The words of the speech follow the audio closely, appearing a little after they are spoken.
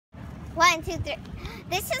1, 2, 3.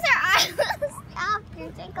 This is our Stop,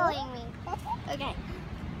 you're tickling me. Okay.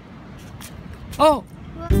 Oh!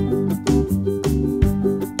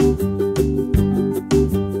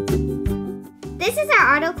 This is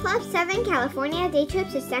our Auto Club 7 California day trip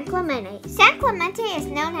to San Clemente. San Clemente is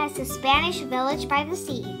known as the Spanish village by the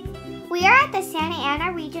sea. We are at the Santa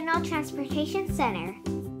Ana Regional Transportation Center.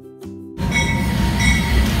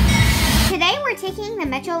 Today we're taking the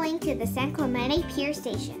Metrolink to the San Clemente Pier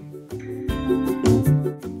station.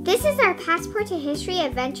 This is our passport to history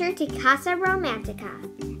adventure to Casa Romantica.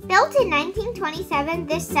 Built in 1927,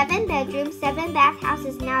 this 7-bedroom, 7-bath house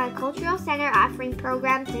is now a cultural center offering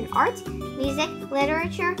programs in arts, music,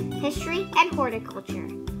 literature, history, and horticulture.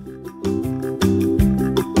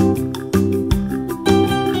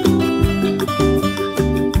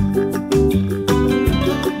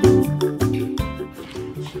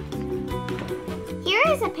 Here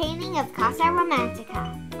is a painting of Casa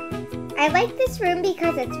Romantica. I like this room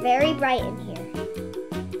because it's very bright in here.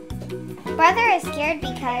 Brother is scared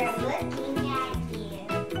because looking at you.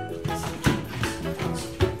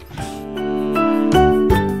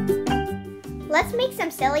 Let's make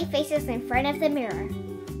some silly faces in front of the mirror.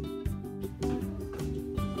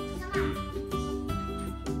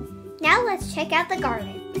 Now let's check out the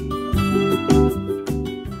garden.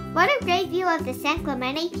 What a great view of the San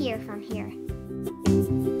Clemente Pier from here.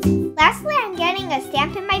 Lastly, I'm getting a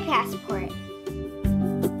stamp in my passport.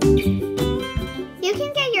 You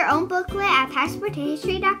can get your own booklet at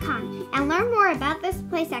passporttohistory.com and learn more about this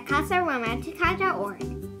place at casaromantica.org.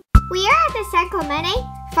 We are at the San Clemente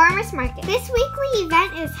Farmers Market. This weekly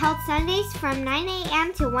event is held Sundays from 9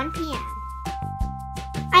 a.m. to 1 p.m.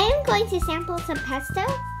 I am going to sample some pesto,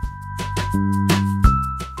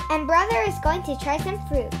 and Brother is going to try some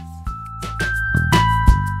fruits.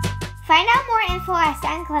 Find out more info at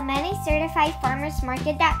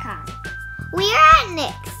SanClementeCertifiedFarmersMarket.com. We are at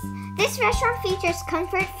Nick's. This restaurant features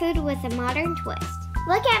comfort food with a modern twist.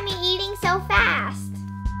 Look at me eating so fast!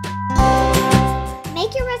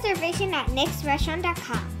 Make your reservation at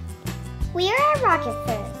nicksrestaurant.com. We are at Rocket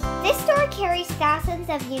Fizz. This store carries thousands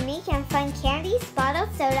of unique and fun candies,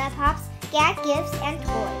 bottled soda pops, gag gifts, and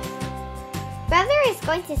toys. Brother is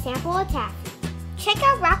going to sample a taffy. Check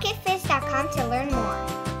out rocketfizz.com to learn more.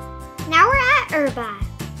 Now we're at Erba.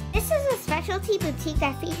 This is a specialty boutique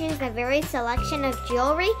that features a varied selection of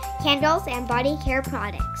jewelry, candles, and body care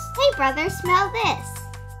products. Hey brother, smell this!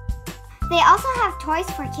 They also have toys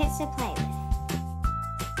for kids to play with.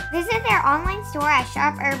 Visit their online store at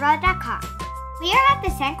shoperba.com. We are at the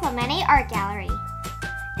San Clemente Art Gallery.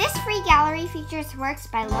 This free gallery features works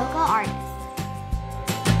by local artists.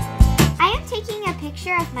 I am taking a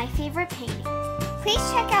picture of my favorite painting. Please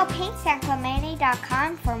check out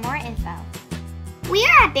paintsanclemente.com for more info. We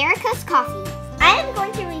are at Barracuda's Coffee. I am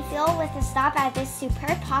going to refill with a stop at this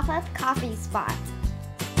superb pop-up coffee spot.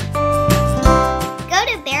 Go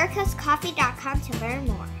to barracudascoffee.com to learn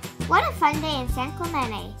more. What a fun day in San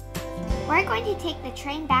Clemente. We're going to take the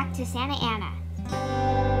train back to Santa Ana.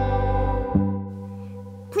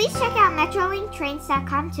 Please check out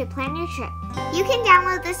metrolinktrains.com to plan your trip. You can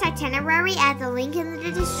download this itinerary at the link in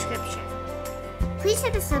the description. Please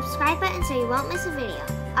hit the subscribe button so you won't miss a video.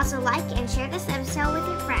 Also like and share this episode with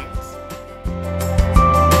your friends.